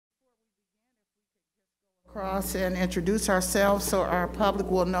Cross and introduce ourselves so our public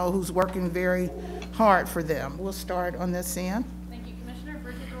will know who's working very hard for them. We'll start on this end. Thank you, Commissioner.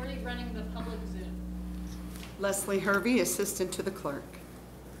 Bridget Doherty running the public Zoom. Leslie Hervey, Assistant to the Clerk.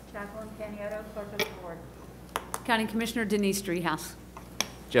 Jacqueline Canietto, Clerk of the Board. County Commissioner Denise Driehaus.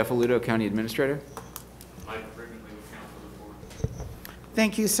 Jeff Aludo, County Administrator.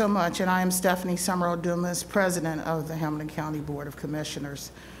 Thank you so much, and I am Stephanie Summerall Dumas, President of the Hamilton County Board of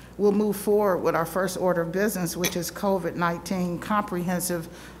Commissioners. We'll move forward with our first order of business, which is COVID-19 comprehensive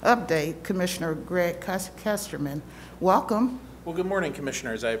update. Commissioner Greg Kesterman, welcome. Well, good morning,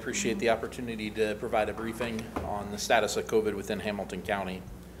 Commissioners. I appreciate the opportunity to provide a briefing on the status of COVID within Hamilton County.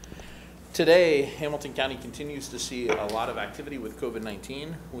 Today, Hamilton County continues to see a lot of activity with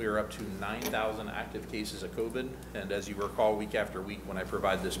COVID-19. We are up to 9,000 active cases of COVID, and as you recall, week after week when I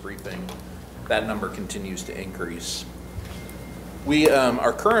provide this briefing, that number continues to increase. We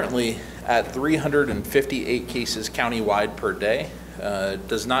are currently at 358 cases countywide per day.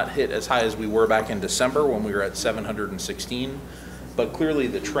 Does not hit as high as we were back in December when we were at 716, but clearly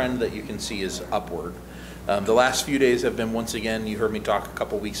the trend that you can see is upward. The last few days have been, once again, you heard me talk a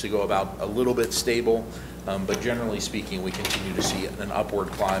couple weeks ago about a little bit stable, but generally speaking, we continue to see an upward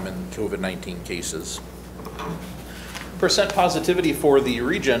climb in COVID-19 cases. Percent positivity for the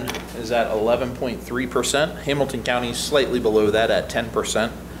region is at 11.3%. Hamilton County is slightly below that at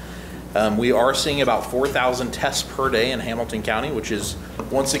 10%. We are seeing about 4,000 tests per day in Hamilton County, which is,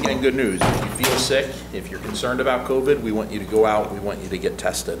 once again, good news. If you feel sick, if you're concerned about COVID, we want you to go out, we want you to get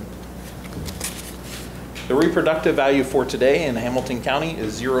tested. The reproductive value for today in Hamilton County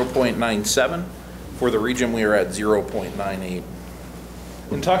is 0.97. For the region, we are at 0.98.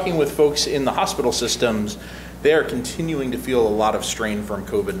 In talking with folks in the hospital systems, they are continuing to feel a lot of strain from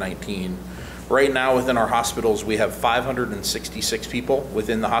COVID-19. Right now within our hospitals, we have 566 people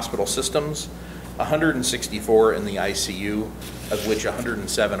within the hospital systems, 164 in the ICU, of which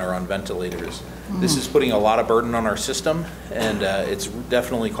 107 are on ventilators. This is putting a lot of burden on our system, and it's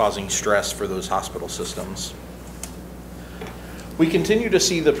definitely causing stress for those hospital systems. We continue to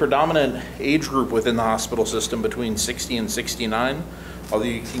see the predominant age group within the hospital system between 60 and 69, although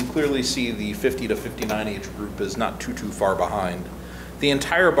you can clearly see the 50 to 59 age group is not too far behind. The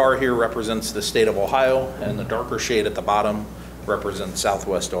entire bar here represents the state of Ohio, and the darker shade at the bottom represents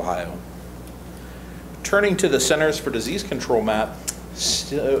Southwest Ohio. Turning to the Centers for Disease Control map,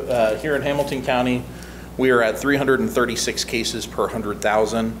 here in Hamilton County, we are at 336 cases per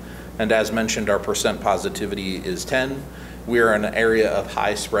 100,000, and as mentioned, our percent positivity is 10. We are in an area of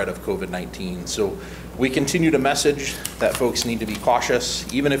high spread of COVID-19, so we continue to message that folks need to be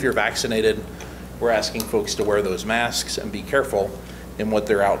cautious. Even if you're vaccinated, we're asking folks to wear those masks and be careful in what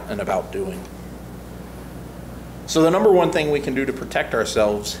they're out and about doing. So the number one thing we can do to protect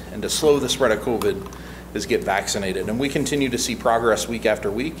ourselves and to slow the spread of COVID is get vaccinated. And we continue to see progress week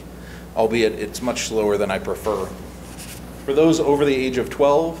after week, albeit it's much slower than I prefer. For those over the age of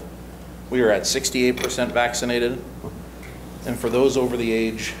 12, we are at 68% vaccinated. And for those over the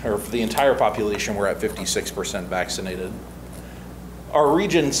age, or for the entire population, we're at 56% vaccinated. Our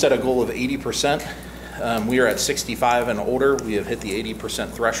region set a goal of 80%. We are at 65 and older. We have hit the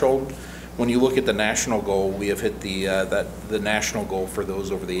 80% threshold. When you look at the national goal, we have hit the national goal for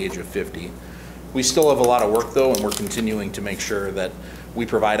those over the age of 50. We still have a lot of work though, and we're continuing to make sure that we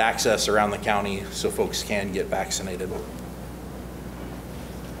provide access around the county so folks can get vaccinated.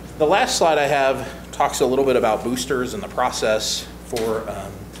 The last slide I have talks a little bit about boosters and the process for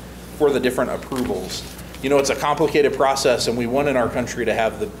the different approvals. You know, it's a complicated process, and we want in our country to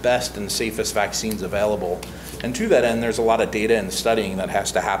have the best and safest vaccines available. And to that end, there's a lot of data and studying that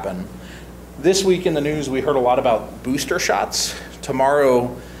has to happen. This week in the news, we heard a lot about booster shots.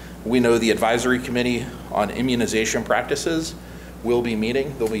 Tomorrow, we know the Advisory Committee on Immunization Practices will be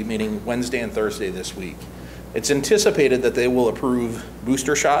meeting. They'll be meeting Wednesday and Thursday this week. It's anticipated that they will approve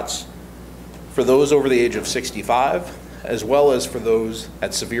booster shots for those over the age of 65, as well as for those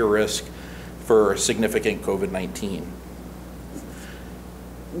at severe risk for significant COVID-19.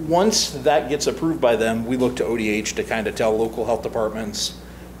 Once that gets approved by them, we look to ODH to kind of tell local health departments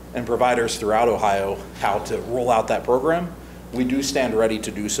and providers throughout Ohio how to roll out that program. We do stand ready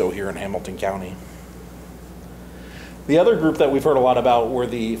to do so here in Hamilton County. The other group that we've heard a lot about were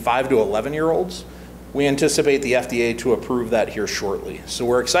the 5 to 11-year-olds. We anticipate the FDA to approve that here shortly. So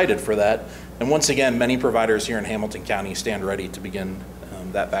we're excited for that. And once again, many providers here in Hamilton County stand ready to begin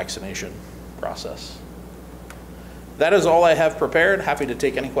that vaccination process. That is all I have prepared. Happy to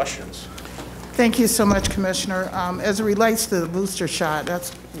take any questions. Thank you so much, Commissioner. As it relates to the booster shot,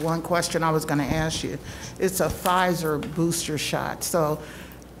 that's one question I was going to ask you. It's a Pfizer booster shot. So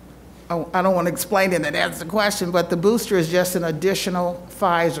I don't want to explain it and answer the question, but the booster is just an additional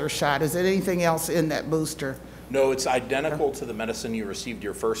Pfizer shot. Is there anything else in that booster? No, it's identical to the medicine you received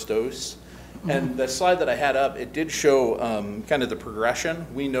your first dose. And the slide that I had up, it did show kind of the progression.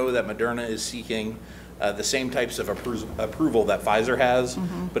 We know that Moderna is seeking the same types of approval that Pfizer has,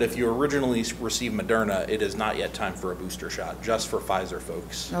 but if you originally received Moderna, it is not yet time for a booster shot, just for Pfizer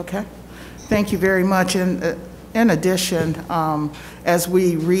folks. Okay. Thank you very much. And in addition, as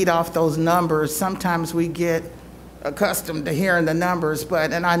we read off those numbers, sometimes we get accustomed to hearing the numbers,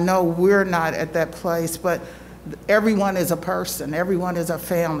 and I know we're not at that place, but everyone is a person, everyone is a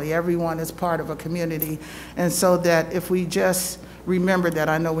family, everyone is part of a community. And so that if we just remember that,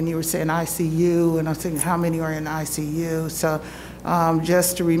 I know when you were saying ICU, and I was thinking how many are in ICU, so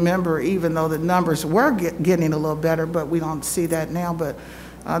just to remember, even though the numbers were getting a little better, but we don't see that now, but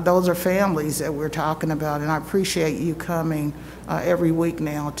those are families that we're talking about, and I appreciate you coming every week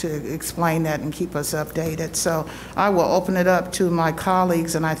now to explain that and keep us updated. So I will open it up to my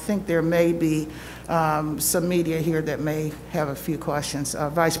colleagues, and I think there may be some media here that may have a few questions.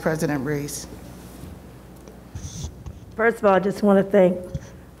 Vice President Reese. First of all, I just want to thank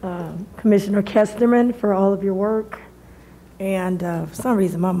Commissioner Kesterman for all of your work. And for some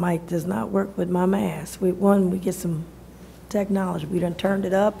reason, my mic does not work with my mask. We get some technology. We done turned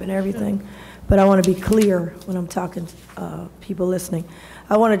it up and everything. But I want to be clear when I'm talking to people listening.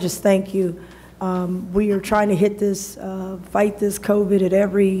 I want to just thank you. We are trying to hit this, fight this COVID at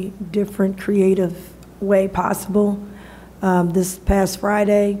every different creative way possible. This past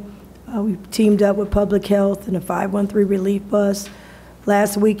Friday, we teamed up with Public Health and a 513 relief bus.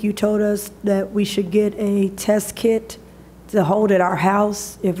 Last week, you told us that we should get a test kit to hold at our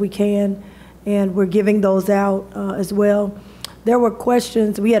house if we can, and we're giving those out as well. There were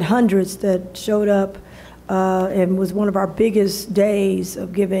questions. We had hundreds that showed up, and was one of our biggest days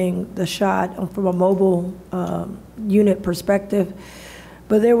of giving the shot from a mobile unit perspective.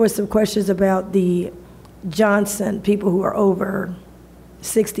 But there were some questions about the Johnson, people who are over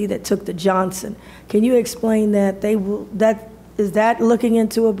 60 that took the Johnson. Can you explain that? Is that looking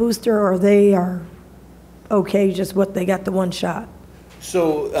into a booster, or they are okay just what they got the one shot?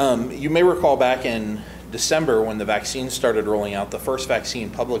 So you may recall back in December when the vaccine started rolling out, the first vaccine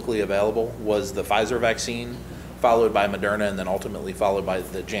publicly available was the Pfizer vaccine, followed by Moderna, and then ultimately followed by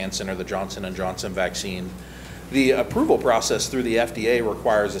the Janssen or the Johnson & Johnson vaccine. The approval process through the FDA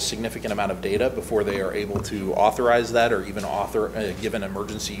requires a significant amount of data before they are able to authorize that or even give an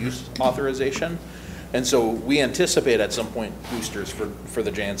emergency use authorization. And so we anticipate at some point boosters for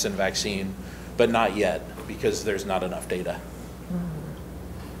the Janssen vaccine, but not yet because there's not enough data.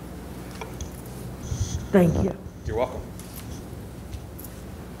 Thank you. You're welcome.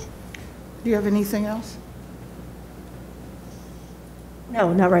 Do you have anything else?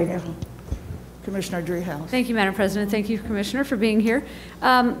 No, not right now. Commissioner Driehaus. Thank you, Madam President. Thank you, Commissioner, for being here.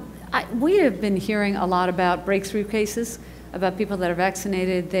 We have been hearing a lot about breakthrough cases, about people that are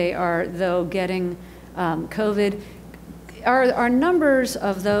vaccinated. They are, though, getting COVID. Are numbers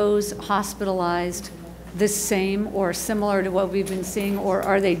of those hospitalized the same or similar to what we've been seeing, or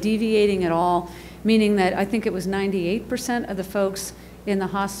are they deviating at all? Meaning that I think it was 98% of the folks in the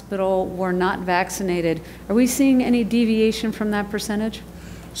hospital were not vaccinated. Are we seeing any deviation from that percentage?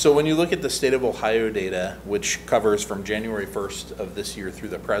 So when you look at the state of Ohio data, which covers from January 1st of this year through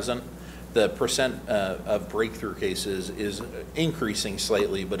the present, the percent of breakthrough cases is increasing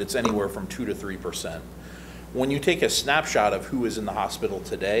slightly, but it's anywhere from 2 to 3%. When you take a snapshot of who is in the hospital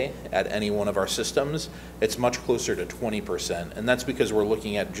today at any one of our systems, it's much closer to 20%. And that's because we're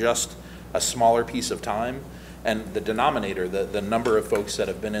looking at just a smaller piece of time, and the denominator, the number of folks that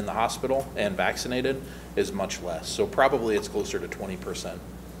have been in the hospital and vaccinated, is much less. So probably it's closer to 20%.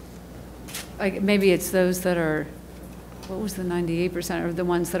 Maybe it's those that are, what was the 98%, or the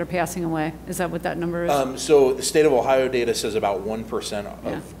ones that are passing away? Is that what that number is? So the state of Ohio data says about 1%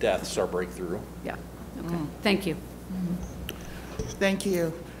 of deaths are breakthrough. Yeah, okay. Thank you. Thank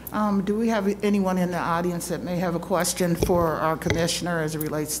you. Do we have anyone in the audience that may have a question for our commissioner as it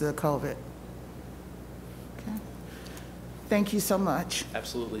relates to the COVID? Okay. Thank you so much.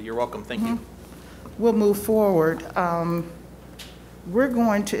 Absolutely, you're welcome, thank you. We'll move forward. We're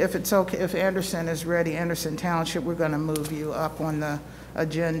going to, if it's okay, if Anderson is ready, Anderson Township, we're going to move you up on the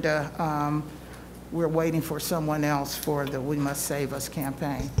agenda. We're waiting for someone else for the We Must Save Us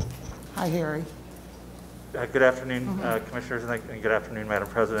campaign. Hi, Harry. Good afternoon, Commissioners, and good afternoon, Madam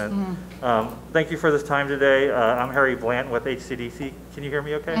President. Thank you for this time today. I'm Harry Blanton with HCDC. Can you hear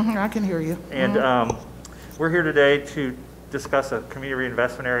me okay? I can hear you. And we're here today to discuss a community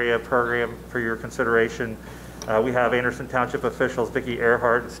reinvestment area program for your consideration. We have Anderson Township officials Vicki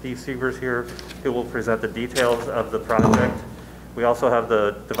Earhart and Steve Sievers here who will present the details of the project. We also have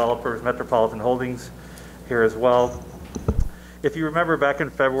the developers, Metropolitan Holdings, here as well. If you remember back in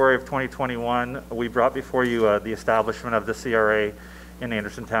February of 2021, we brought before you the establishment of the CRA in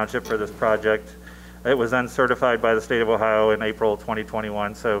Anderson Township for this project. It was then certified by the state of Ohio in April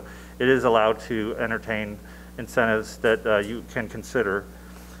 2021, so it is allowed to entertain incentives that you can consider.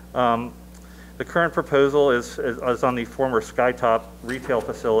 The current proposal is on the former Skytop retail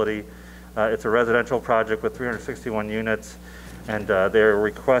facility. It's a residential project with 361 units, and they're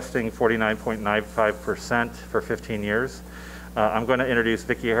requesting 49.95% for 15 years. I'm going to introduce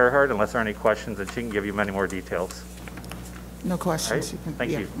Vicki Earhart unless there are any questions, and she can give you many more details. No questions. Right? You can,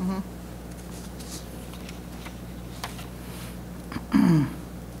 Thank yeah. you.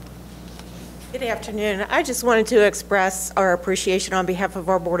 Good afternoon. I just wanted to express our appreciation on behalf of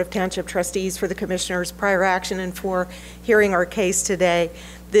our Board of Township Trustees for the Commissioner's prior action and for hearing our case today.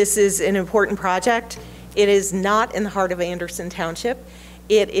 This is an important project. It is not in the heart of Anderson Township.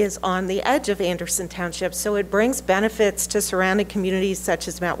 It is on the edge of Anderson Township, so it brings benefits to surrounding communities such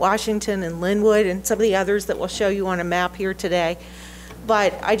as Mount Washington and Linwood and some of the others that we'll show you on a map here today.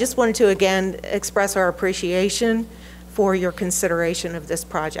 But I just wanted to again express our appreciation for your consideration of this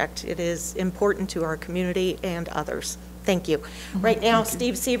project. It is important to our community and others. Thank you. Right now,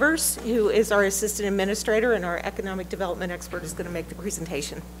 Steve Sievers, who is our Assistant Administrator and our Economic Development Expert, is going to make the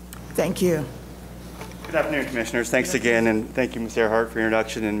presentation. Thank you. Good afternoon, Commissioners. Thanks again, and thank you, Ms. Earhart, for your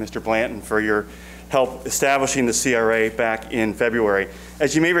introduction, and Mr. Blanton for your help establishing the CRA back in February.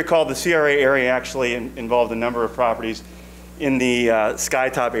 As you may recall, the CRA area actually involved a number of properties in the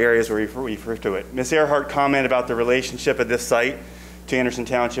Skytop areas where we refer to it. Ms. Earhart commented about the relationship of this site to Anderson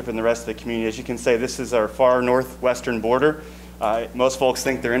Township and the rest of the community. As you can see, this is our far northwestern border. Most folks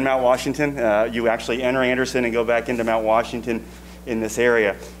think they're in Mount Washington. You actually enter Anderson and go back into Mount Washington in this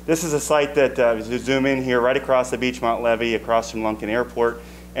area. This is a site that, as you zoom in here, right across the Beachmont Levee, across from Lumpkin Airport,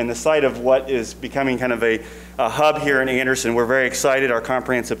 and the site of what is becoming kind of a hub here in Anderson. We're very excited. Our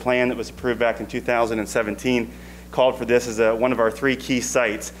comprehensive plan that was approved back in 2017 called for this as one of our 3 key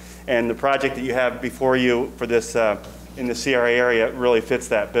sites. And the project that you have before you for this in the CRA area really fits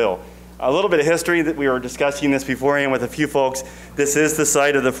that bill. A little bit of history that we were discussing this beforehand with a few folks. This is the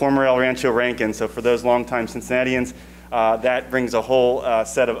site of the former El Rancho Rankin. So for those longtime Cincinnatians, that brings a whole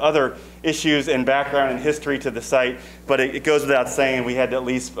set of other issues and background and history to the site, but it goes without saying we had to at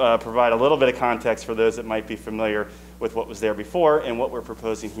least provide a little bit of context for those that might be familiar with what was there before and what we're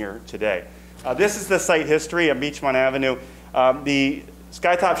proposing here today. This is the site history of Beachmont Avenue. The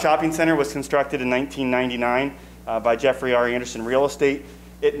Skytop Shopping Center was constructed in 1999 by Jeffrey R. Anderson Real Estate.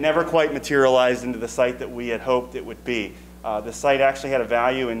 It never quite materialized into the site that we had hoped it would be. The site actually had a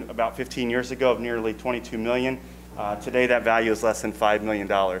value in about 15 years ago of nearly $22 million. Today that value is less than $5 million.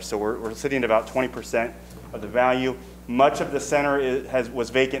 So we're sitting at about 20% of the value. Much of the center was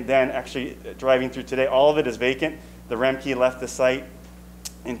vacant then. Actually, driving through today, all of it is vacant. The Remke left the site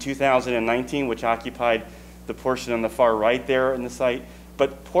in 2019, which occupied the portion on the far right there in the site.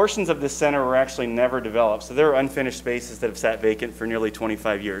 But portions of this center were actually never developed. So there are unfinished spaces that have sat vacant for nearly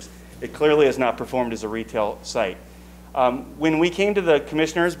 25 years. It clearly has not performed as a retail site. When we came to the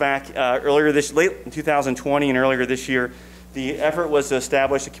commissioners back late in 2020 and earlier this year, the effort was to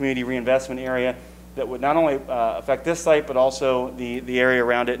establish a community reinvestment area that would not only affect this site, but also the area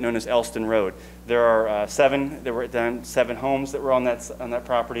around it known as Elston Road. There are 7 homes that were on that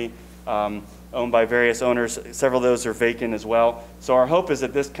property, owned by various owners. Several of those are vacant as well. So our hope is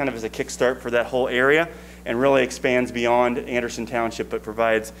that this kind of is a kickstart for that whole area and really expands beyond Anderson Township, but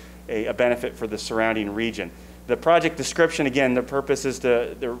provides a benefit for the surrounding region. The project description, again, the purpose is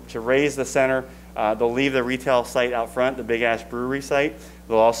to raise the center. They'll leave the retail site out front, the Big Ash Brewery site.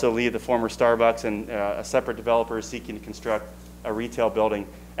 They'll also leave the former Starbucks, and a separate developer is seeking to construct a retail building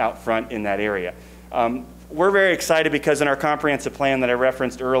out front in that area. We're very excited because in our comprehensive plan that I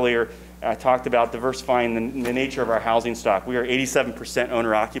referenced earlier, I talked about diversifying the nature of our housing stock. We are 87%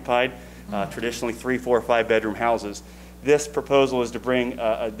 owner occupied, traditionally 3, 4, 5 bedroom houses. This proposal is to bring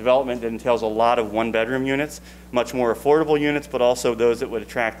a development that entails a lot of 1-bedroom units, much more affordable units, but also those that would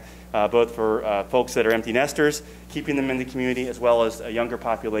attract both for folks that are empty nesters, keeping them in the community, as well as a younger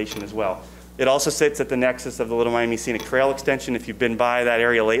population as well. It also sits at the nexus of the Little Miami Scenic Trail extension. If you've been by that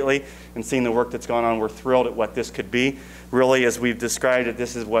area lately and seen the work that's gone on, we're thrilled at what this could be. Really, as we've described it,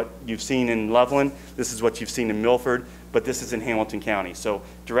 this is what you've seen in Loveland, this is what you've seen in Milford, but this is in Hamilton County. So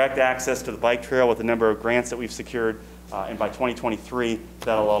direct access to the bike trail with a number of grants that we've secured, and by 2023,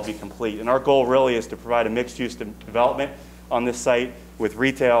 that'll all be complete. And our goal really is to provide a mixed-use development on this site with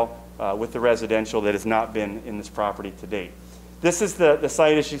retail, with the residential that has not been in this property to date. This is the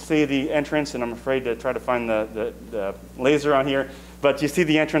site, as you see the entrance, and I'm afraid to try to find the laser on here, but you see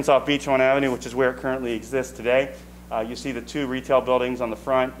the entrance off Beachmont Avenue, which is where it currently exists today. You see the 2 retail buildings on the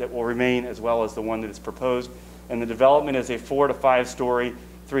front that will remain, as well as the one that is proposed. And the development is a 4 to 5 story,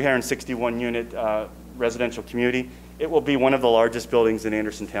 361 unit residential community. It will be one of the largest buildings in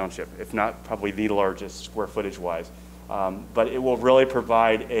Anderson Township, if not probably the largest square footage wise. But it will really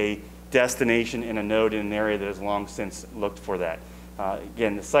provide a destination and a node in an area that has long since looked for that.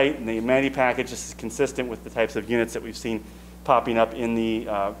 Again, the site and the amenity package is consistent with the types of units that we've seen popping up in the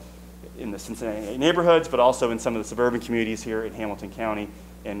Cincinnati neighborhoods, but also in some of the suburban communities here in Hamilton County.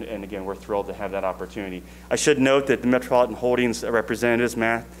 And again, we're thrilled to have that opportunity. I should note that the Metropolitan Holdings representatives,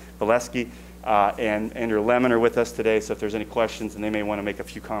 Matt Valesky and Andrew Lemon, are with us today, so if there's any questions, and they may want to make a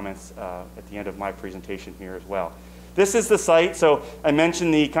few comments at the end of my presentation here as well. This is the site. So I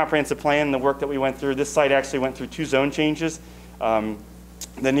mentioned the comprehensive plan, the work that we went through. This site actually went through 2 zone changes. The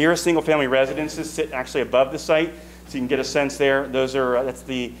nearest single-family residences sit actually above the site, so you can get a sense there. Those are that's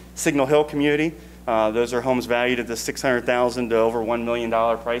the Signal Hill community. Those are homes valued at the $600,000 to over $1 million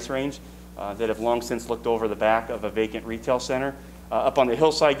price range that have long since looked over the back of a vacant retail center. Up on the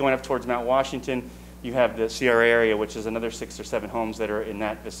hillside going up towards Mount Washington, you have the CRA area, which is another 6 or 7 homes that are in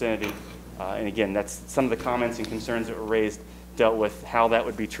that vicinity. And again, that's some of the comments and concerns that were raised dealt with how that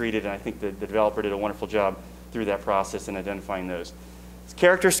would be treated, and I think the developer did a wonderful job through that process in identifying those. It's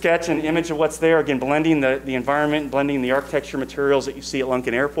character sketch and image of what's there, again, blending the environment, blending the architecture materials that you see at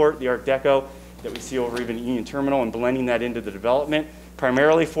Lunken Airport, the Art Deco that we see over even at Union Terminal, and blending that into the development.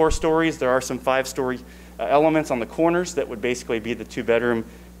 Primarily 4 stories. There are some 5-story elements on the corners that would basically be the 2-bedroom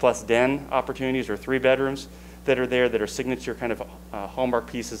plus den opportunities, or 3 bedrooms that are there that are signature kind of hallmark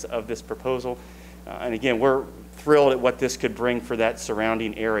pieces of this proposal. And again, we're thrilled at what this could bring for that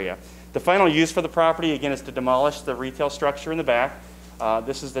surrounding area. The final use for the property, again, is to demolish the retail structure in the back.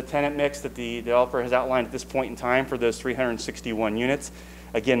 This is the tenant mix that the developer has outlined at this point in time for those 361 units.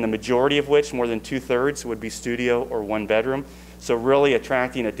 Again, the majority of which, more than 2/3, would be studio or 1 bedroom. So really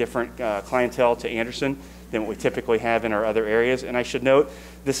attracting a different clientele to Anderson than what we typically have in our other areas. And I should note,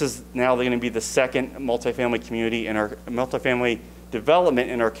 this is now going to be the second multifamily community in our multifamily development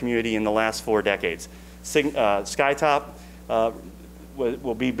in our community in the last 4 decades. Skytop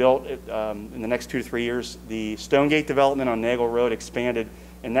will be built in the next 2 to 3 years. The Stonegate development on Nagel Road expanded,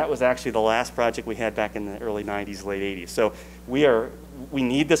 and that was actually the last project we had back in the early 90s, late 80s. So we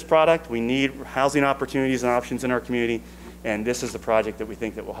need this product. We need housing opportunities and options in our community, and this is the project that we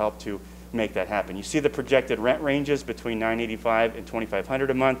think that will help to make that happen. You see the projected rent ranges between $985 and $2,500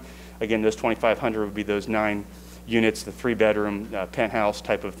 a month. Again, those $2,500 would be those 9 units, the 3-bedroom penthouse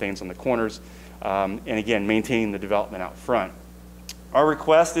type of things on the corners, and again, maintaining the development out front. Our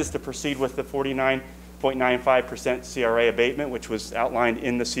request is to proceed with the 49.95% CRA abatement, which was outlined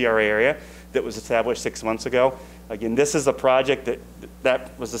in the CRA area that was established 6 months ago. Again, this is a project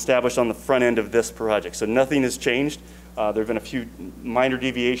that was established on the front end of this project, so nothing has changed. There have been a few minor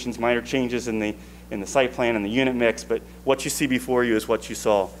deviations, minor changes in the site plan and the unit mix, but what you see before you is what you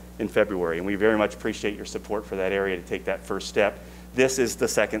saw in February, and we very much appreciate your support for that area to take that first step. This is the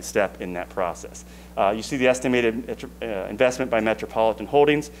second step in that process. You see the estimated investment by Metropolitan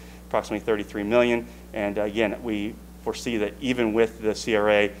Holdings, approximately $33 million, and again, we foresee that even with the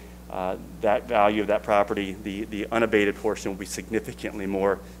CRA, that value of that property, the unabated portion will be significantly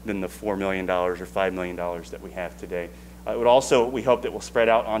more than the $4 million or $5 million that we have today. It would also, we hope, that will spread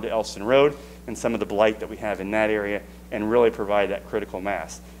out onto Elston Road and some of the blight that we have in that area and really provide that critical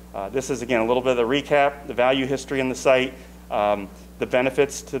mass. This is, again, a little bit of the recap, the value history in the site, the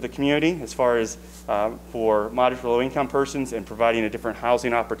benefits to the community as far as for moderate to low income persons and providing a different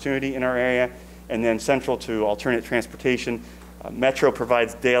housing opportunity in our area, and then central to alternate transportation. Metro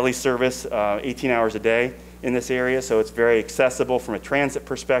provides daily service 18 hours a day in this area, so it's very accessible from a transit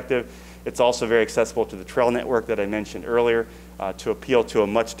perspective. It's also very accessible to the trail network that I mentioned earlier to appeal to a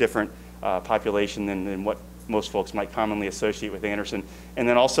much different population than what most folks might commonly associate with Anderson. And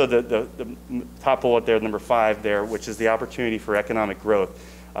then also the top bullet there, number 5 there, which is the opportunity for economic growth.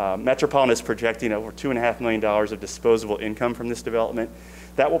 Metropolitan is projecting over $2.5 million of disposable income from this development.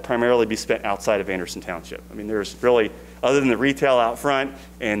 That will primarily be spent outside of Anderson Township. I mean, there's really, other than the retail out front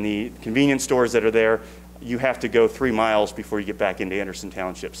and the convenience stores that are there, you have to go 3 miles before you get back into Anderson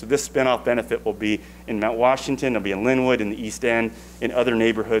Township. So this spinoff benefit will be in Mount Washington, it'll be in Linwood, in the East End, in other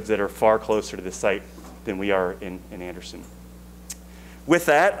neighborhoods that are far closer to the site than we are in Anderson. With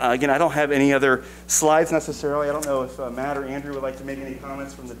that, again, I don't have any other slides necessarily. I don't know if Matt or Andrew would like to make any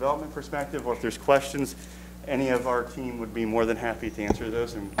comments from the development perspective, or if there's questions any of our team would be more than happy to answer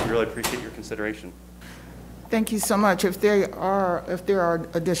those, and we really appreciate your consideration. Thank you so much. If there are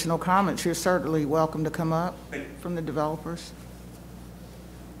additional comments, you're certainly welcome to come up from the developers.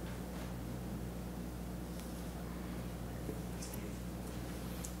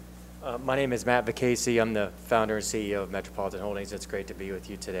 My name is Matt Vicasi. I'm the founder and CEO of Metropolitan Holdings. It's great to be with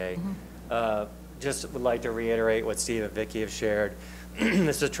you today. Just would like to reiterate what Steve and Vicki have shared.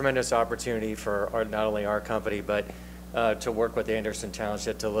 This is a tremendous opportunity for not only our company, but to work with Anderson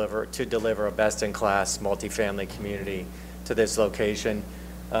Township to deliver a best-in-class multifamily community to this location.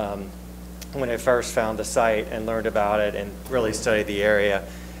 When I first found the site and learned about it and really studied the area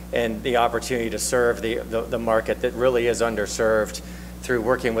and the opportunity to serve the market that really is underserved through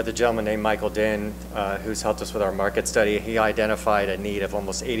working with a gentleman named Michael Dinn, who's helped us with our market study, he identified a need of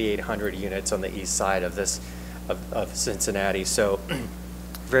almost 8,800 units on the east side of Cincinnati. So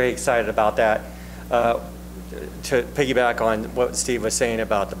very excited about that. To piggyback on what Steve was saying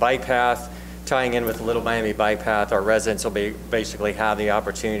about the bike path, tying in with the Little Miami bike path, our residents will basically have the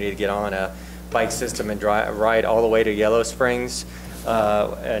opportunity to get on a bike system and ride all the way to Yellow Springs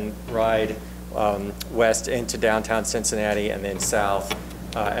and ride west into downtown Cincinnati and then south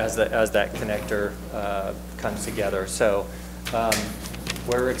as that connector comes together. So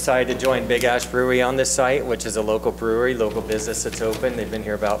we're excited to join Big Ash Brewery on this site, which is a local brewery, local business that's open. They've been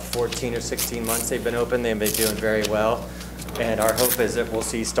here about 14 or 16 months they've been open. They've been doing very well. And our hope is that we'll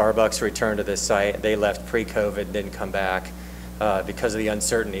see Starbucks return to this site. They left pre-COVID, didn't come back because of the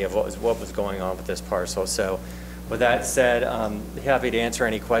uncertainty of what was going on with this parcel. So with that said, happy to answer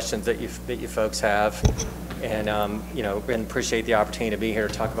any questions that you folks have, and and appreciate the opportunity to be here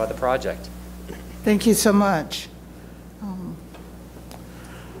to talk about the project. Thank you so much.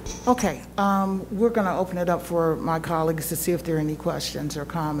 Okay, we're going to open it up for my colleagues to see if there are any questions or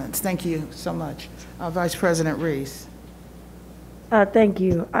comments. Thank you so much. Vice President Reese. Thank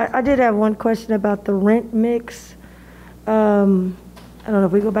you. I did have one question about the rent mix. I don't know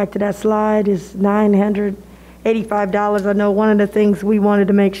if we go back to that slide, is $985. I know one of the things we wanted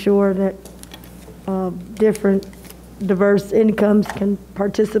to make sure that different diverse incomes can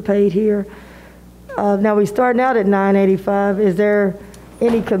participate here. Now we're starting out at $985. Is there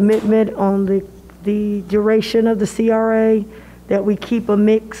any commitment on the duration of the CRA that we keep a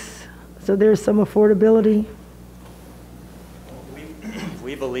mix so there's some affordability?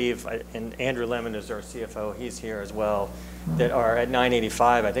 We believe, and Andrew Lemon is our CFO, he's here as well, that are at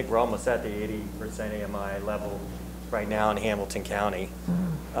 985. I think we're almost at the 80% AMI level right now in Hamilton County.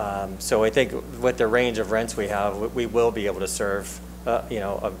 So I think with the range of rents we have, we will be able to serve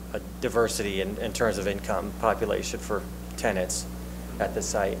a diversity in terms of income population for tenants at the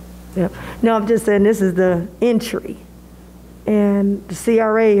site. Yeah. No, I'm just saying this is the entry. And the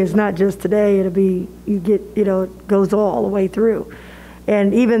CRA is not just today, it'll be, it goes all the way through.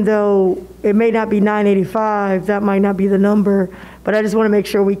 And even though it may not be 985, that might not be the number, but I just want to make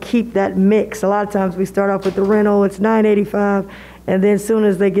sure we keep that mix. A lot of times we start off with the rental, it's 985, and then as soon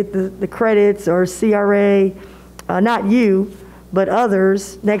as they get the credits or CRA, not you, but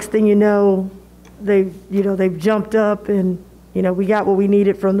others, next thing you know, they've jumped up and, we got what we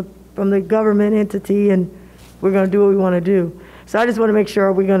needed from the government entity, and we're going to do what we want to do. So I just want to make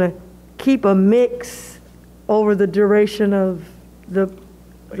sure we're going to keep a mix over the duration of the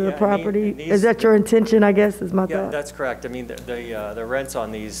property. Is that your intention, I guess, is my thought? Yeah, that's correct. I mean, the rents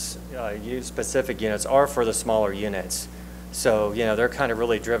on these specific units are for the smaller units. So, they're kind of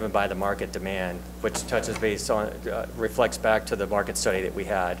really driven by the market demand, which touches base on, reflects back to the market study that we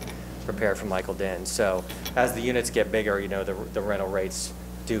had prepared from Michael Dinn. So as the units get bigger, the rental rates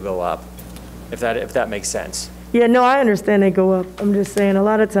do go up, if that makes sense. Yeah, no, I understand they go up. I'm just saying a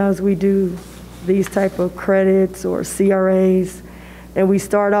lot of times we do these type of credits or CRAs, and we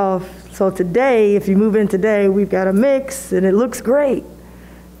start off, so today, if you move in today, we've got a mix and it looks great.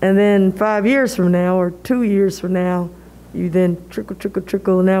 And then 5 years from now or 2 years from now, you then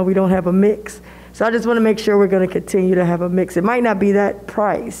trickle, and now we don't have a mix. So I just want to make sure we're going to continue to have a mix. It might not be that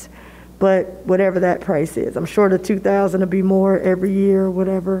price, but whatever that price is. I'm sure the 2,000 will be more every year or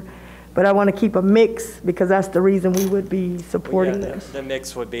whatever. But I want to keep a mix because that's the reason we would be supporting this. The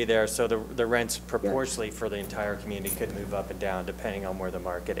mix would be there, so the rents proportionally for the entire community could move up and down depending on where the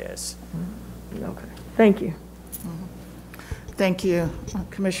market is. Okay, thank you. Thank you.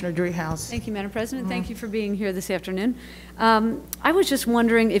 Commissioner Driehaus. Thank you, Madam President. Thank you for being here this afternoon. I was just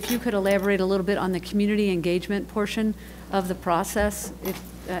wondering if you could elaborate a little bit on the community engagement portion of the process.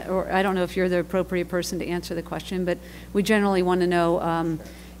 Or I don't know if you're the appropriate person to answer the question, but we generally want to know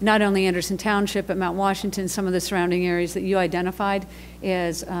not only Anderson Township, but Mount Washington, some of the surrounding areas that you identified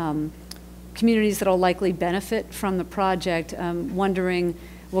as communities that will likely benefit from the project. Wondering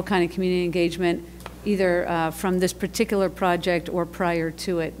what kind of community engagement, either from this particular project or prior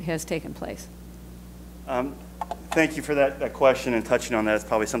to it, has taken place. Thank you for that question, and touching on that is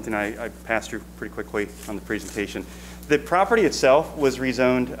probably something I passed through pretty quickly on the presentation. The property itself was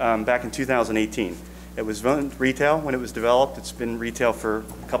rezoned back in 2018. It was zoned retail when it was developed. It's been retail for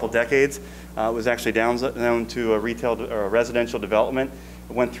a couple decades. It was actually down to a retail or a residential development.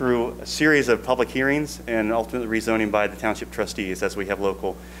 It went through a series of public hearings and ultimately rezoning by the township trustees, as we have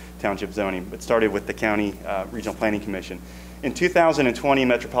local township zoning. It started with the county regional planning commission. In 2020,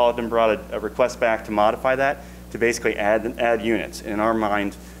 Metropolitan brought a request back to modify that, to basically add units, in our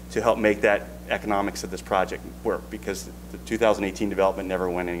mind, to help make that economics of this project work, because the 2018 development never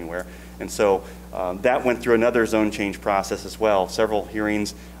went anywhere. And so that went through another zone change process as well, several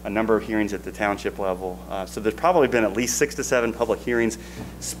hearings, a number of hearings at the township level. So there's probably been at least 6 to 7 public hearings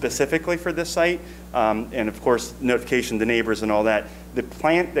specifically for this site, and of course notification to neighbors and all that.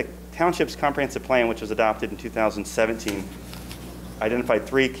 The township's comprehensive plan, which was adopted in 2017, identified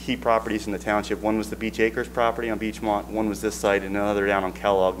 3 key properties in the township. One was the Beach Acres property on Beachmont, one was this site, and another down on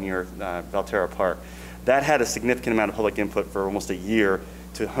Kellogg near Valterra Park. That had a significant amount of public input for almost a year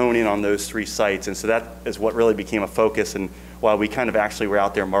to hone in on those 3 sites, and so that is what really became a focus, and while we kind of actually were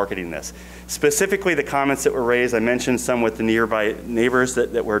out there marketing this. Specifically, the comments that were raised, I mentioned some with the nearby neighbors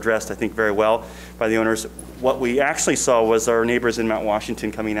that were addressed, I think, very well by the owners. What we actually saw was our neighbors in Mount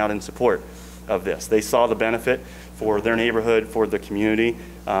Washington coming out in support of this. They saw the benefit for their neighborhood, for the community.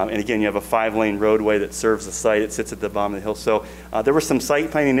 And again, you have a 5-lane roadway that serves the site. It sits at the bottom of the hill. So there were some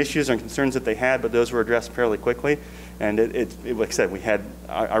site planning issues and concerns that they had, but those were addressed fairly quickly. And like I said, we had,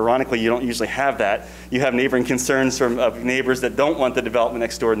 ironically, you don't usually have that. You have neighboring concerns from neighbors that don't want the development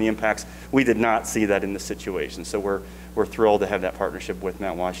next door and the impacts. We did not see that in this situation. So we're thrilled to have that partnership with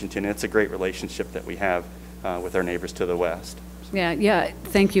Mount Washington. It's a great relationship that we have with our neighbors to the west. Yeah,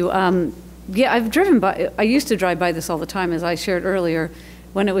 thank you. Yeah, I've driven by, I used to drive by this all the time, as I shared earlier,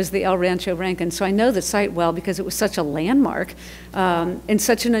 when it was the El Rancho Rankin. So I know the site well because it was such a landmark and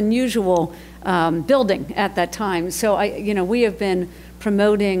such an unusual building at that time. So we have been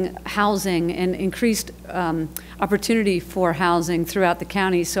promoting housing and increased opportunity for housing throughout the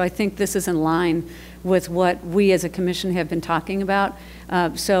county. So I think this is in line with what we as a commission have been talking about.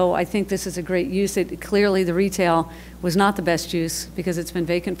 So I think this is a great use. Clearly the retail was not the best use because it's been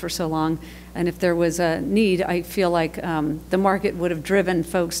vacant for so long. And if there was a need, I feel like the market would have driven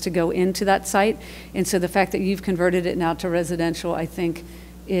folks to go into that site. And so the fact that you've converted it now to residential, I think,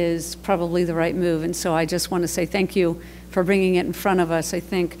 is probably the right move. And so I just want to say thank you for bringing it in front of us. I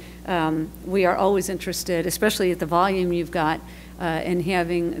think we are always interested, especially at the volume you've got, in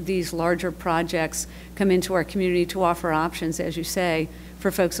having these larger projects come into our community to offer options, as you say, for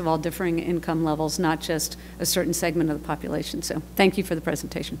folks of all differing income levels, not just a certain segment of the population. So thank you for the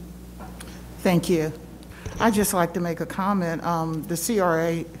presentation. Thank you. I'd just like to make a comment. The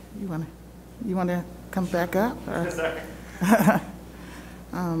CRA, you want to come back up?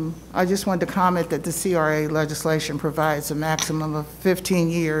 I just wanted to comment that the CRA legislation provides a maximum of 15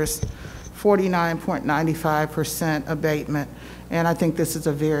 years, 49.95% abatement, and I think this is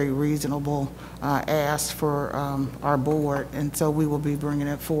a very reasonable ask for our board, and so we will be bringing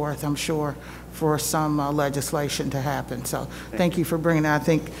it forth, I'm sure, for some legislation to happen. So thank you for bringing that. I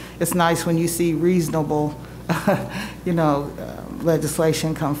think it's nice when you see reasonable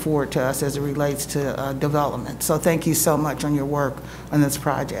legislation come forward to us as it relates to development. So thank you so much on your work on this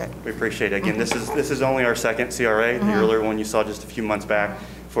project. We appreciate it. Again, this is only our second CRA. The earlier one you saw just a few months back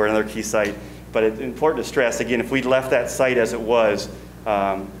for another key site. But it's important to stress, again, if we'd left that site as it was,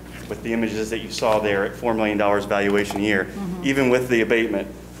 with the images that you saw there at $4 million valuation a year, even with the abatement,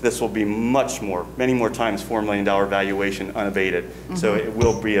 this will be much more, many more times $4 million valuation unabated. So it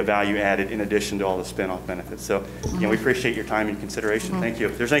will be a value added in addition to all the spin-off benefits. So again, we appreciate your time and consideration. Thank you.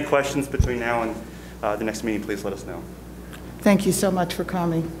 If there's any questions between now and the next meeting, please let us know. Thank you so much for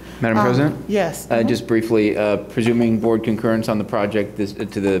coming. Madam President? Yes. Just briefly, presuming board concurrence on the project, to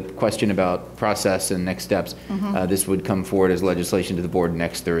the question about process and next steps, this would come forward as legislation to the board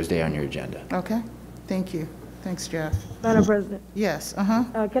next Thursday on your agenda. Okay. Thank you. Thanks, Jeff. Madam President. Yes.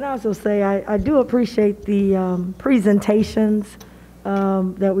 Can I also say I do appreciate the presentations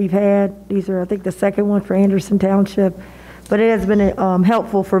that we've had. These are, I think, the second one for Anderson Township, but it has been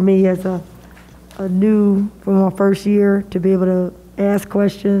helpful for me as a new, from my first year, to be able to ask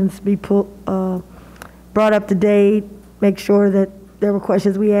questions, be brought up to date, make sure that there were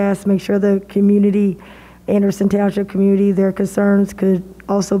questions we asked, make sure the community, Anderson Township community, their concerns could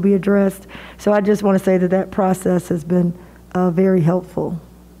also be addressed. So I just want to say that process has been very helpful.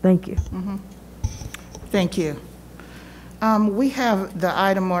 Thank you. Thank you. We have the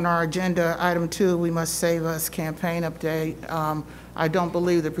item on our agenda, item 2, We Must Save Us campaign update. I don't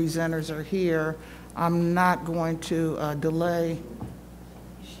believe the presenters are here. I'm not going to delay.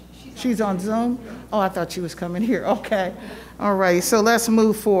 She's on Zoom? Oh, I thought she was coming here. Okay. All right, so let's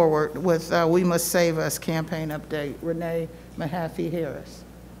move forward with We Must Save Us campaign update. Renee Mahaffey-Harris.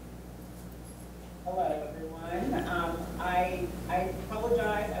 Hello, everyone. I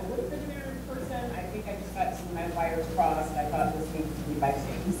apologize. I would have been there in person. I think I just got some of my wires crossed. I thought this needed to be by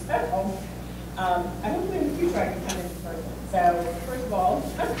Zoom. So I hope in the future I can come in person. So first of all,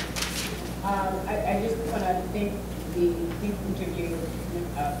 I just want to thank each of you,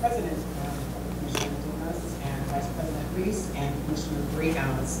 President Commissioner Dumas and Vice President Reese and Commissioner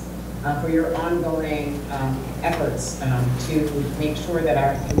Greenhouse, for your ongoing efforts to make sure that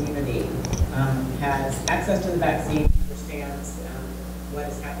our community has access to the vaccine, understands what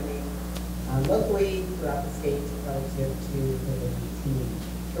is happening locally throughout the state relative to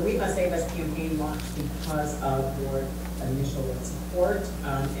COVID-19. The We Must Save Us campaign launched because of your initial support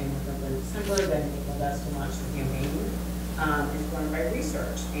in November and December that enabled us to launch the campaign, informed by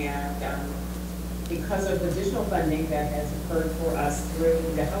research. And because of the additional funding that has occurred for us through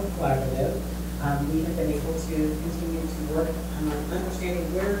the Health Collaborative, we have been able to continue to work on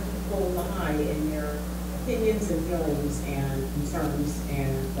understanding where people lie in their opinions and feelings and concerns,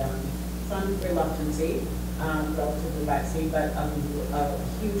 and some reluctancy relative to the vaccine, but a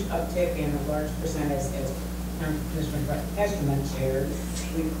huge uptick and a large percentage, as Commissioner Kesterman shared.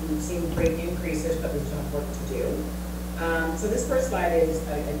 We've seen great increases, but we still have work to do. So this first slide is,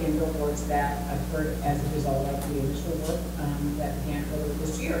 again, billboards that occurred as a result of the initial work that began earlier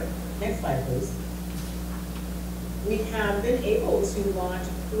this year. Next slide, please. We have been able to launch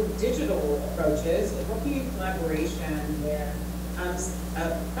through digital approaches, working in collaboration with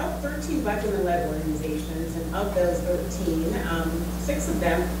about 13 Black women-led organizations, and of those 13, 6 of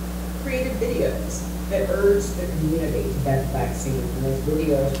them created videos that urged the community to get the vaccine. And those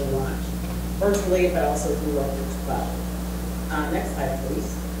videos were launched virtually, but also through local as well. Next slide, please.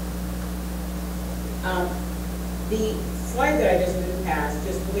 The slide that I just moved past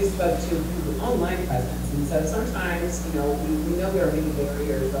just really spoke to the online presence. And so sometimes, we know there are many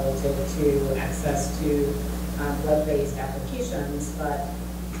barriers relative to access to web-based applications, but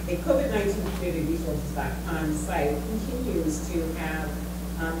the COVID-19 Community Resources on site continues to have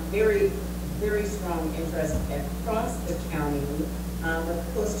very, very strong interest across the county,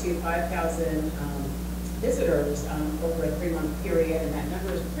 with close to 5,000 visitors over a 3-month period, and that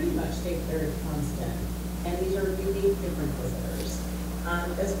number has pretty much stayed very constant. And these are unique, different visitors,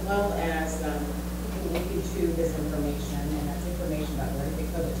 as well as people looking to this information, and that's information about where to get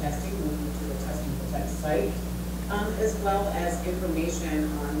COVID testing, looking to the Test and Protect site, as well as information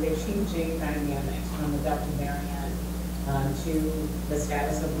on the changing dynamics from the Delta variant to the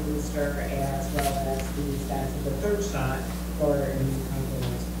status of the booster, as well as the status of the 3rd shot for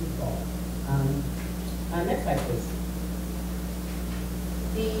immunocompromised people. Next slide, please.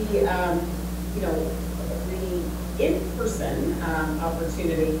 The in-person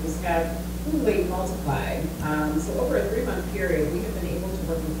opportunities have really multiplied. So over a 3-month period, we have been able to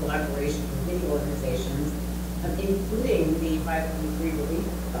work in collaboration with many organizations, including the 503 Relief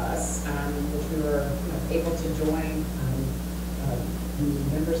Bus, which we were able to join the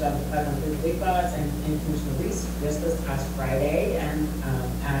members of the 503 Relief Bus and Commissioner Reese just this past Friday and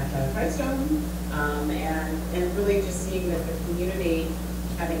at Pridestone, and really just seeing that the community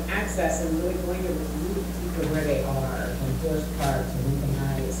having access and really going to meet people where they are, from Forest Park to Lincoln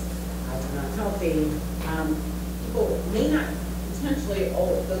Heights, to Mount Healthy. People may not potentially,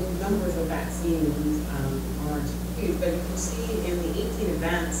 all those numbers of vaccines aren't huge, but you can see in the 18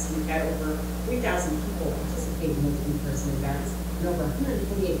 events, we've had over 3,000 people participate in those in-person events, and over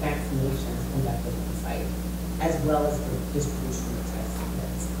 128 vaccinations conducted on site, as well as the distribution of test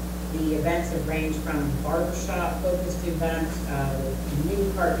kits. The events have ranged from barbershop-focused events with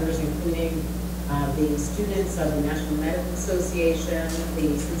new partners, including the students of the National Medical Association,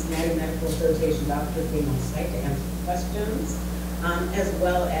 the Cincinnati Medical Association doctors being on site to answer questions, as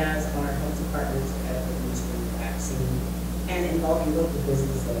well as our health department administering the vaccine, and involving local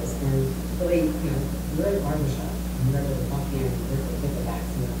businesses. And really, you're at a barbershop, and you're able to walk in and you're able to get the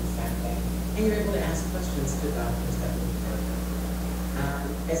vaccine on Saturday, and you're able to ask questions to doctors that will be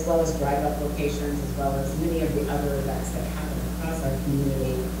as well as drive-up locations, as well as many of the other events that happen across our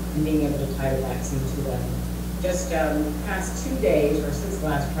community, and being able to tie the vaccine to them. Just past 2 days, or since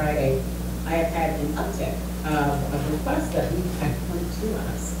last Friday, I have had an uptick of requests that we've had come to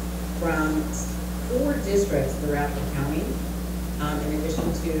us from 4 districts throughout the county in addition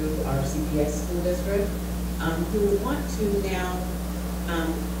to our CPS school district, who want to now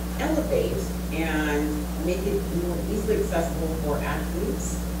elevate and make it more easily accessible for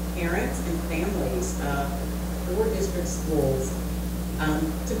athletes, parents, and families for district schools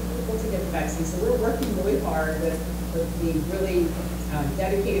to be able to get the vaccine. So we're working really hard with the really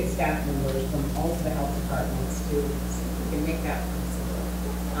dedicated staff members from all of the health departments to see if we can make that possible.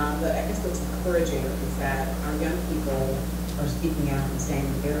 But I guess what's encouraging is that our young people are speaking out and saying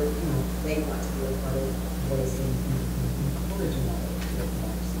they're, they want to be a part of voicing and encouraging all of the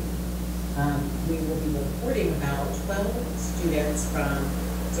vaccine. We will be reporting about 12 students from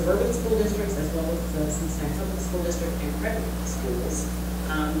suburban school districts as well as the Cincinnati Public School District and private schools.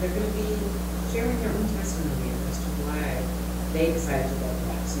 They're going to be sharing their own testimony as to why they decided to get the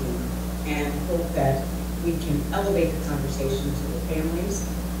vaccine, and hope that we can elevate the conversation to the families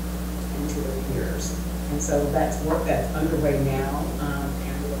and to their peers. And so that's work that's underway now,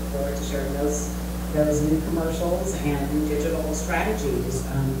 and we look forward to sharing those new commercials and new digital strategies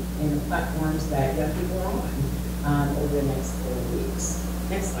in the platforms that young people are on over the next 4 weeks.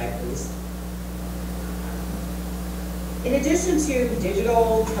 Next slide, please. In addition to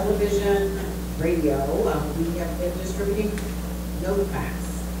digital, television, radio, we have been distributing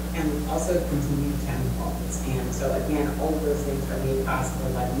notepads and also continued town halls. And so again, all of those things are made possible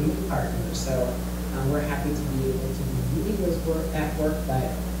by many partners. So we're happy to be able to be leading that work,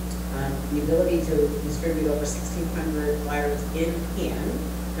 but the ability to distribute over 1,600 flyers in hand,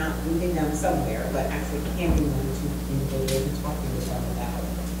 not leaving them somewhere, but actually handing them to individuals and talking to them about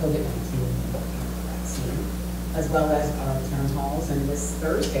COVID-19 and the vaccine, as well as our town halls. And this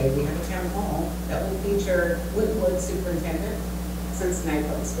Thursday, we have a town hall that will feature Woodwood Superintendent, Cincinnati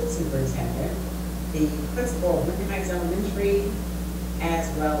Public School Superintendent, the principal of Lincoln Heights Elementary, as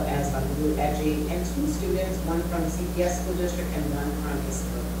well as Dr. Blue Edgy, and 2 students, one from the CPS School District and one from the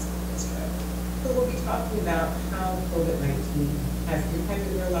Suburban School District. So we'll be talking about how COVID-19 has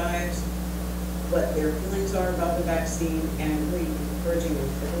impacted their lives, what their feelings are about the vaccine, and really encouraging a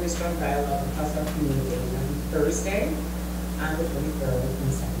really strong dialogue across our community on Thursday, the 23rd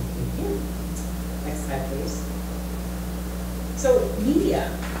from 7 to 8 p.m. Next slide, please. So media,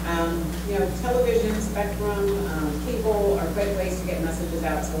 television, spectrum, cable are great ways to get messages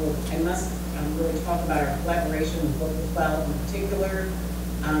out. So I must really talk about our collaboration with Local 12 in particular,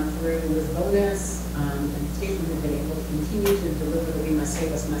 through this bonus, and the station has been able to continue to deliver the We Must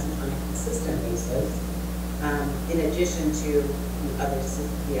Save Us message on a consistent basis, in addition to the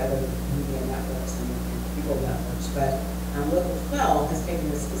other media networks and cable networks. But Local 12 has taken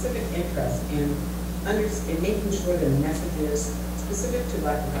a specific interest in making sure the messages specific to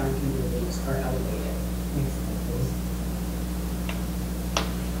Black and brown communities are elevated. Next slide,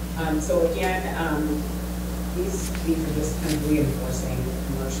 please. So again, these are just kind of reinforcing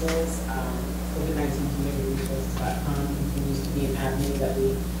commercials. COVID-19communityresources.com continues to be an avenue that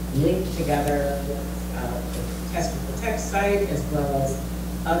we link together with the Test to Protect site, as well as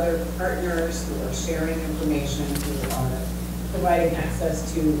other partners who are sharing information, who are providing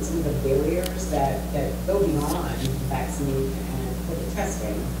access to some of the barriers that go beyond vaccine and COVID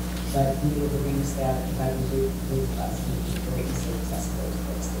testing, but many of the things that we do with us can be very easily accessible to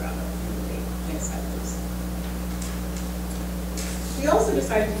folks throughout our community. Next slide, please. We also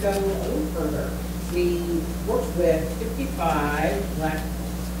decided to go a little further. We worked with 55 Black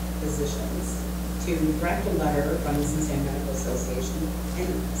physicians to draft a letter from the Cincinnati Medical Association and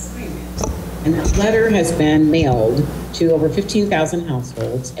sign it. And that letter has been mailed to over 15,000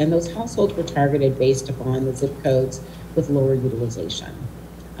 households, and those households were targeted based upon the zip codes with lower utilization.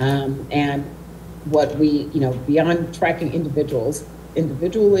 And what we, beyond tracking individuals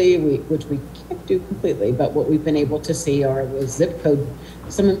individually, which we can't do completely, but what we've been able to see are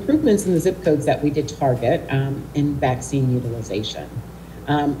some improvements in the zip codes that we did target in vaccine utilization.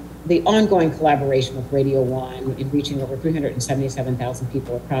 The ongoing collaboration with Radio 1 in reaching over 377,000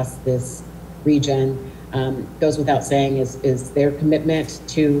 people across this region goes without saying is their commitment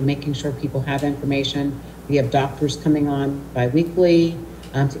to making sure people have information. We have doctors coming on bi-weekly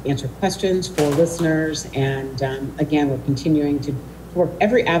to answer questions for listeners, and again, we're continuing to work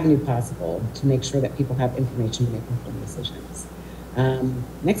every avenue possible to make sure that people have information to make informed decisions.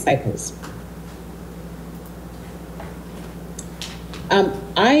 Next slide, please.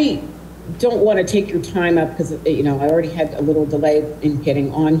 I don't want to take your time up because, I already had a little delay in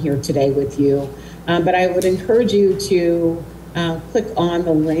getting on here today with you, but I would encourage you to click on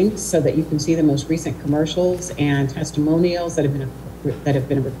the link so that you can see the most recent commercials and testimonials that have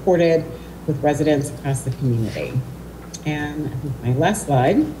been recorded with residents across the community. And my last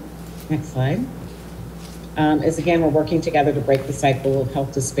slide, next slide. is, again, we're working together to break the cycle of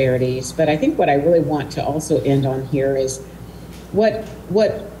health disparities. But I think what I really want to also end on here is what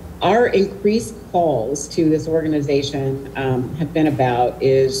our increased calls to this organization have been about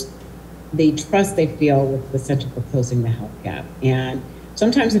is the trust they feel with the Center for Closing the Health Gap. And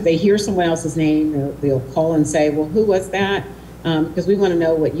sometimes if they hear someone else's name, they'll call and say, well, who was that? Because we want to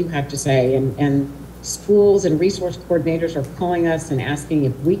know what you have to say. And schools and resource coordinators are calling us and asking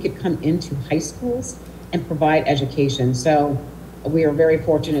if we could come into high schools and provide education. So we are very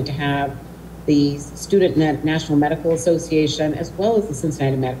fortunate to have the Student National Medical Association, as well as the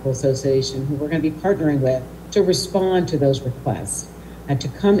Cincinnati Medical Association, who we're going to be partnering with to respond to those requests and to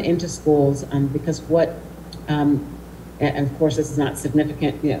come into schools, because and of course this is not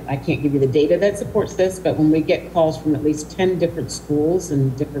significant, I can't give you the data that supports this, but when we get calls from at least 10 different schools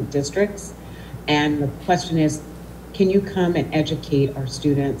in different districts, and the question is, can you come and educate our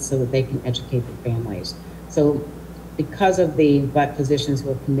students so that they can educate their families? So because of the Black physicians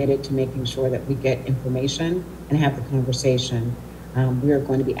who are committed to making sure that we get information and have the conversation, we are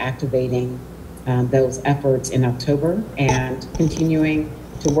going to be activating those efforts in October and continuing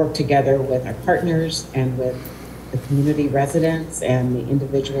to work together with our partners and with the community residents and the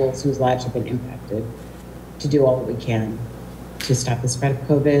individuals whose lives have been impacted to do all that we can to stop the spread of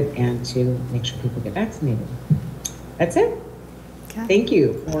COVID and to make sure people get vaccinated. That's it. Okay. Thank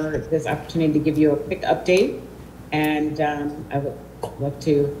you for this opportunity to give you a quick update, and I would love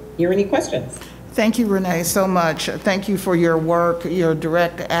to hear any questions. Thank you, Renee, so much. Thank you for your work, your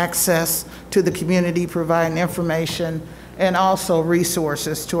direct access to the community, providing information and also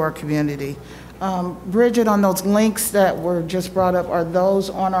resources to our community. Bridget, on those links that were just brought up, are those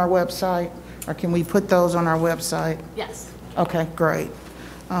on our website, or can we put those on our website? Yes. Okay, great.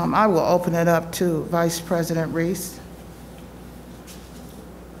 I will open it up to Vice President Reese.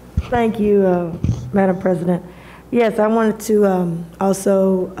 Thank you, Madam President. Yes, I wanted to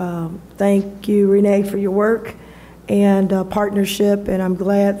also thank you, Renee, for your work and partnership, and I'm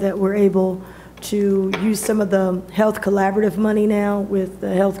glad that we're able to use some of the Health Collaborative money now with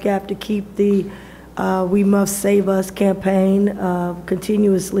the Health Gap to keep the We Must Save Us campaign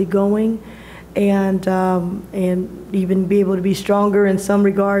continuously going, and even be able to be stronger in some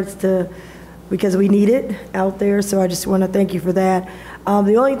regards because we need it out there. So I just want to thank you for that.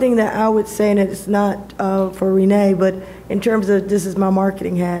 The only thing that I would say, and it's not for Renee, but in terms of, this is my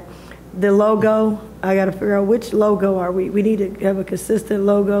marketing hat, the logo, I got to figure out which logo are we. We need to have a consistent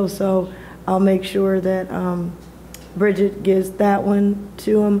logo, so I'll make sure that Bridget gives that one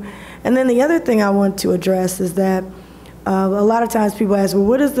to them. And then the other thing I want to address is that a lot of times people ask, well,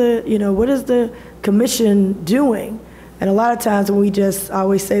 what is the commission doing? And a lot of times I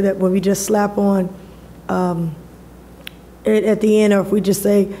always say that when we just slap on it at the end, or if we just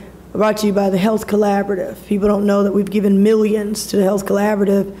say, brought to you by the Health Collaborative, people don't know that we've given millions to the Health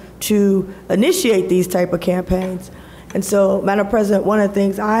Collaborative to initiate these type of campaigns. And so, Madam President, one of the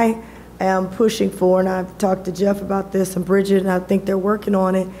things I am pushing for, and I've talked to Jeff about this and Bridget, and I think they're working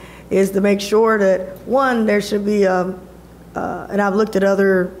on it, is to make sure that, one, there should be, and I've looked at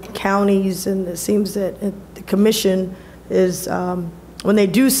other counties, and it seems that the commission is, when they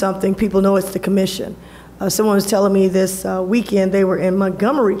do something, people know it's the commission. Someone was telling me this weekend they were in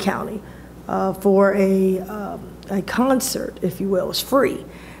Montgomery County for a concert, if you will. It was free,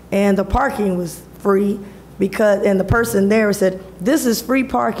 and the parking was free and the person there said, "This is free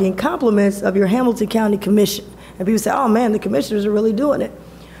parking, compliments of your Hamilton County Commission." And people say, "Oh man, the commissioners are really doing it."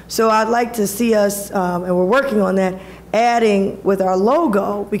 So I'd like to see us, and we're working on that, adding with our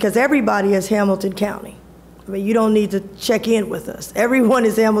logo, because everybody is Hamilton County. I mean, you don't need to check in with us. Everyone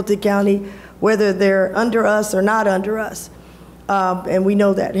is Hamilton County, whether they're under us or not under us. And we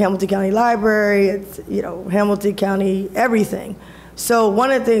know that Hamilton County Library, it's, Hamilton County, everything. So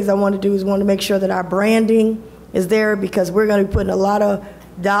one of the things I want to do is want to make sure that our branding is there, because we're going to be putting a lot of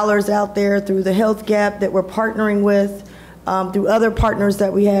dollars out there through the Health Gap that we're partnering with, through other partners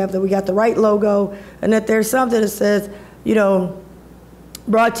that we have, that we got the right logo, and that there's something that says,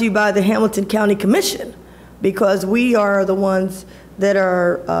 brought to you by the Hamilton County Commission, because we are the ones that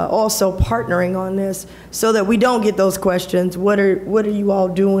are also partnering on this, so that we don't get those questions, what are you all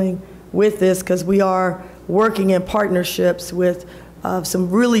doing with this? Because we are working in partnerships with some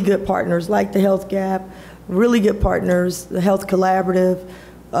really good partners like the Health Gap, really good partners, the Health Collaborative,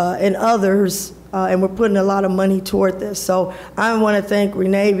 and others, and we're putting a lot of money toward this. So I want to thank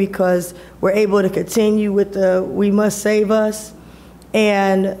Renee, because we're able to continue with the We Must Save Us,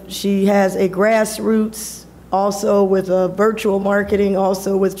 and she has a grassroots, also with virtual marketing,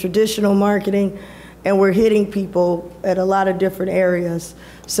 also with traditional marketing, and we're hitting people at a lot of different areas.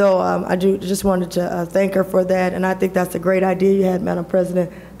 So I just wanted to thank her for that, and I think that's a great idea you had, Madam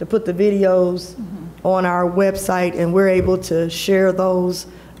President, to put the videos on our website, and we're able to share those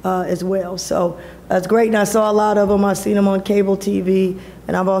as well. So that's great, and I saw a lot of them. I've seen them on cable TV,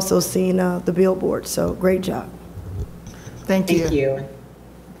 and I've also seen the billboard, so great job. Thank you. Thank you.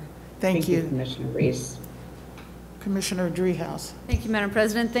 Thank you. Commissioner Reese. Commissioner Dreehouse. Thank you, Madam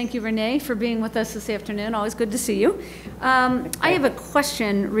President. Thank you, Renee, for being with us this afternoon. Always good to see you. I have a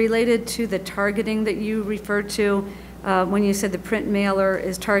question related to the targeting that you referred to when you said the print mailer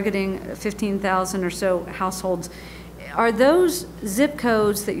is targeting 15,000 or so households. Are those zip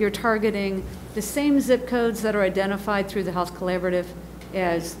codes that you're targeting the same zip codes that are identified through the Health Collaborative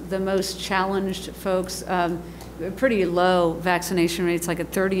as the most challenged folks? Pretty low vaccination rates, like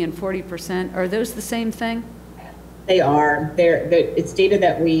at 30 and 40%. Are those the same thing? They are. It's data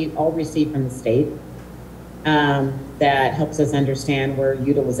that we all receive from the state that helps us understand where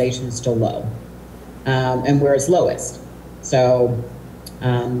utilization is still low and where it's lowest. So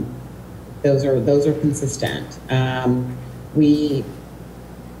those are consistent. We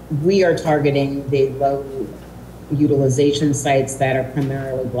are targeting the low utilization sites that are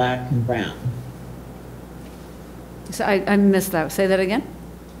primarily Black and brown. So I missed that. Say that again.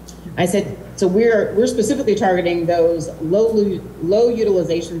 I said, so we're specifically targeting those low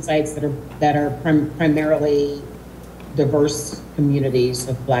utilization sites that are primarily diverse communities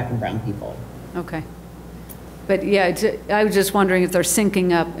of Black and brown people. Okay. But yeah, I was just wondering if they're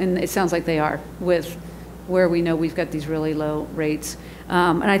syncing up, and it sounds like they are, with where we know we've got these really low rates.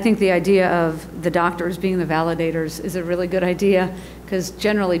 And I think the idea of the doctors being the validators is a really good idea, because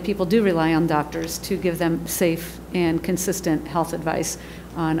generally people do rely on doctors to give them safe and consistent health advice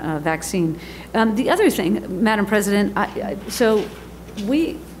on a vaccine. The other thing, Madam President, so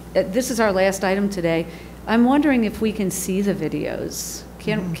this is our last item today. I'm wondering if we can see the videos.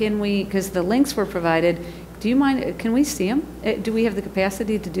 Can we, because the links were provided, do you mind, can we see them? Do we have the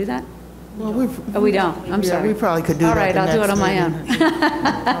capacity to do that? Well, we don't. I'm sorry. We probably could do that. All right, I'll do it on my own.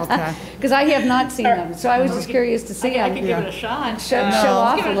 Okay. Because I have not seen them, so I was just curious to see them. I can give it a shot. Show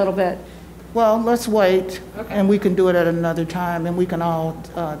off a little bit. Well, let's wait, and we can do it at another time, and we can all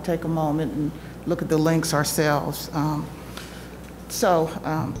take a moment and look at the links ourselves.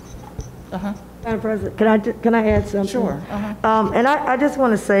 Madam President, can I add something? Sure. And I just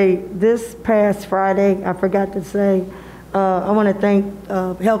want to say, this past Friday, I forgot to say, I want to thank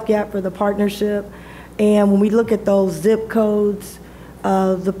Health Gap for the partnership. And when we look at those zip codes,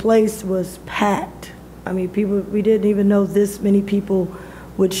 the place was packed. I mean, we didn't even know this many people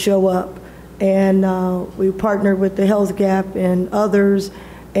would show up. And we partnered with the Health Gap and others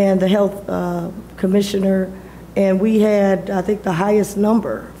and the health commissioner. And we had, I think, the highest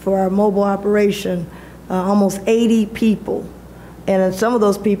number for our mobile operation, almost 80 people. And some of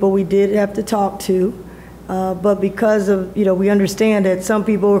those people we did have to talk to, but because of, we understand that some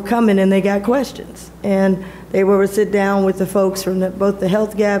people were coming and they got questions. And they were to sit down with the folks from both the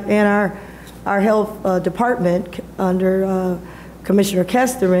Health Gap and our health department under Commissioner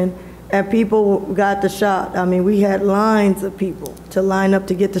Kesterman, and people got the shot. I mean, we had lines of people to line up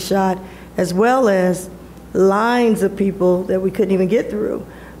to get the shot, as well as lines of people that we couldn't even get through,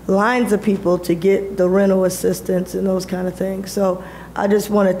 lines of people to get the rental assistance and those kind of things. So I just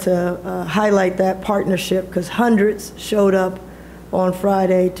wanted to highlight that partnership, because hundreds showed up on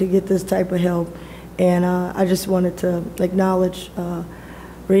Friday to get this type of help. And I just wanted to acknowledge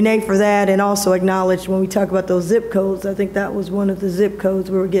Renee for that, and also acknowledge when we talk about those zip codes, I think that was one of the zip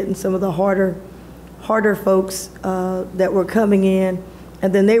codes we were getting some of the harder folks that were coming in,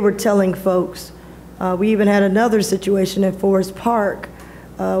 and then they were telling folks. We even had another situation at Forest Park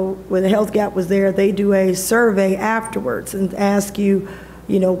where the Health Gap was there. They do a survey afterwards and ask you,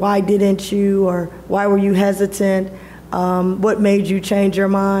 why didn't you, or why were you hesitant? What made you change your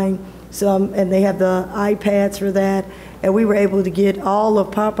mind? And they have the iPads for that. And we were able to get all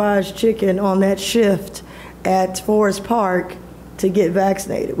of Popeye's chicken on that shift at Forest Park to get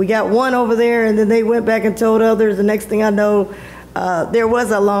vaccinated. We got one over there, and then they went back and told others. The next thing I know, there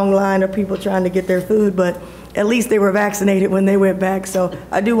was a long line of people trying to get their food, but at least they were vaccinated when they went back. So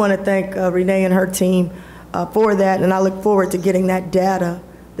I do want to thank Renee and her team for that, and I look forward to getting that data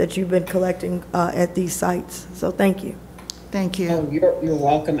that you've been collecting at these sites. So thank you. Thank you. Oh, you're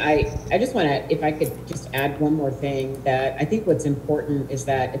welcome. I just want to, if I could just add one more thing, that I think what's important is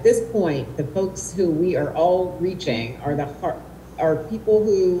that at this point, the folks who we are all reaching are people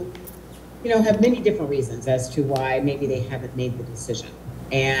who have many different reasons as to why maybe they haven't made the decision.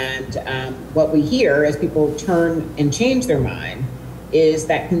 And what we hear as people turn and change their mind is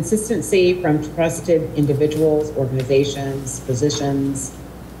that consistency from trusted individuals, organizations, physicians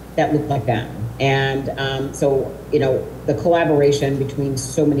that look like them. And so, you know, the collaboration between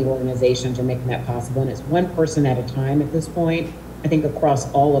so many organizations are making that possible. And it's one person at a time at this point, I think,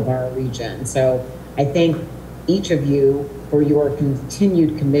 across all of our region. So I thank each of you for your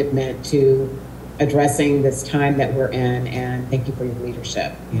continued commitment to addressing this time that we're in, and thank you for your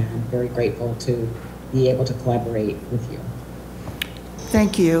leadership. And I'm very grateful to be able to collaborate with you.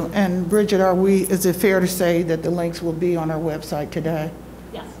 Thank you. And Bridget, is it fair to say that the links will be on our website today?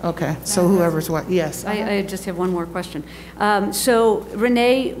 Yes. Okay, so whoever's what, yes. I just have one more question. So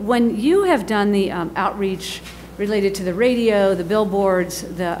Renee, when you have done the outreach related to the radio, the billboards,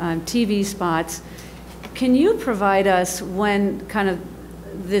 the TV spots, can you provide us, when kind of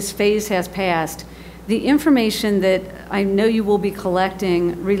this phase has passed, the information that I know you will be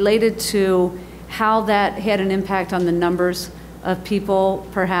collecting related to how that had an impact on the numbers of people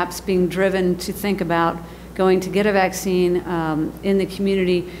perhaps being driven to think about going to get a vaccine in the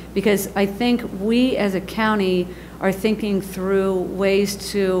community? Because I think we as a county are thinking through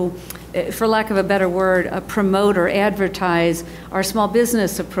ways to, for lack of a better word, promote or advertise our small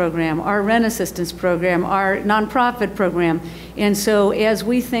business program, our rent assistance program, our nonprofit program. And so as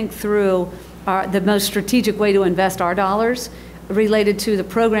we think through the most strategic way to invest our dollars related to the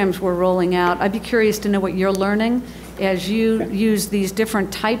programs we're rolling out, I'd be curious to know what you're learning as you use these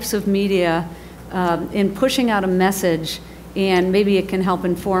different types of media in pushing out a message, and maybe it can help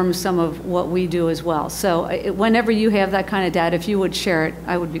inform some of what we do as well. So whenever you have that kind of data, if you would share it,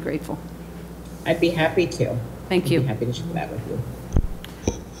 I would be grateful. I'd be happy to. Thank you. I'd be happy to share that with you.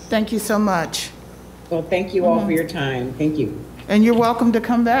 Thank you so much. Well, thank you all for your time. Thank you. And you're welcome to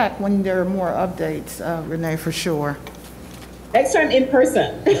come back when there are more updates, Renee, for sure. Next time in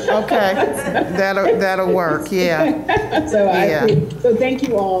person. Okay, that'll work, yeah. So thank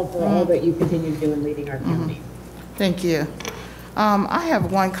you all for all that you continue to do in leading our county. Thank you. I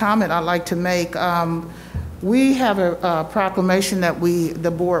have one comment I'd like to make. We have a proclamation that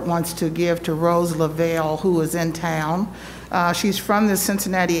the board wants to give to Rose Lavelle, who is in town. She's from the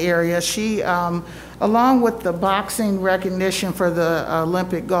Cincinnati area. She, along with the boxing recognition for the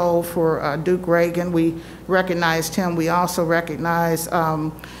Olympic gold for Duke Reagan, we recognized him. We also recognized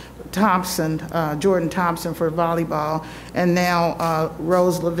Jordan Thompson for volleyball, and now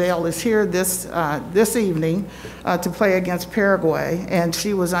Rose Lavelle is here this evening to play against Paraguay, and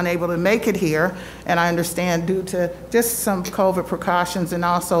she was unable to make it here, and I understand due to just some COVID precautions and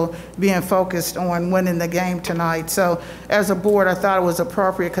also being focused on winning the game tonight. So as a board, I thought it was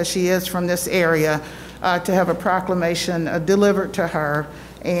appropriate, because she is from this area, to have a proclamation delivered to her.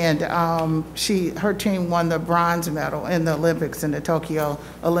 And her team won the bronze medal in the Olympics, in the Tokyo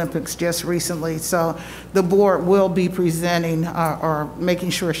Olympics just recently. So the board will be presenting or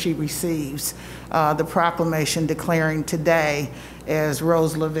making sure she receives the proclamation declaring today as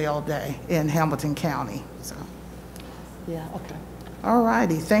Rose Lavelle Day in Hamilton County. So, yeah, okay. All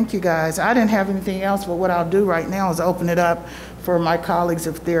righty, thank you guys. I didn't have anything else, but what I'll do right now is open it up for my colleagues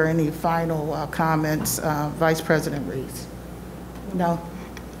if there are any final comments. Vice President Reeves. No?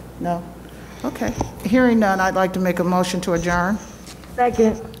 No? Okay. Hearing none, I'd like to make a motion to adjourn.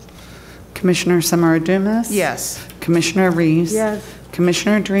 Second. Commissioner Samara-Dumas? Yes. Commissioner Reeves? Yes.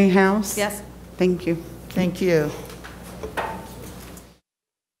 Commissioner Dreehouse? Yes. Thank you. Thank you.